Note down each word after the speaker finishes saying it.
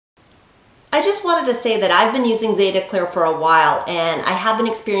I just wanted to say that I've been using Zetaclear for a while and I haven't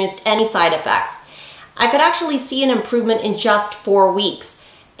experienced any side effects. I could actually see an improvement in just 4 weeks,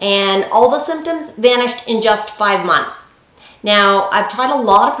 and all the symptoms vanished in just 5 months. Now, I've tried a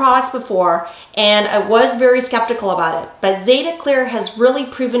lot of products before and I was very skeptical about it, but Zetaclear has really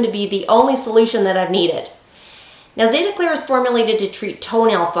proven to be the only solution that I've needed. Now, Zetaclear is formulated to treat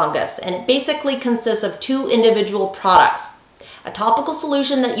toenail fungus, and it basically consists of 2 individual products. A topical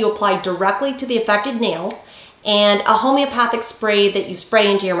solution that you apply directly to the affected nails, and a homeopathic spray that you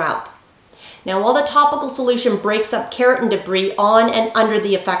spray into your mouth. Now, while the topical solution breaks up keratin debris on and under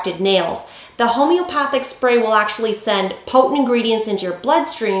the affected nails, the homeopathic spray will actually send potent ingredients into your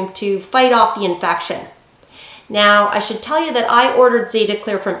bloodstream to fight off the infection. Now, I should tell you that I ordered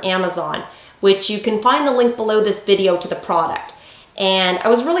Zetaclear from Amazon, which you can find the link below this video to the product. And I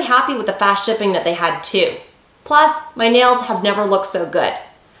was really happy with the fast shipping that they had too. Plus, my nails have never looked so good.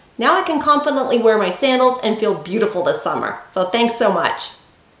 Now I can confidently wear my sandals and feel beautiful this summer. So thanks so much.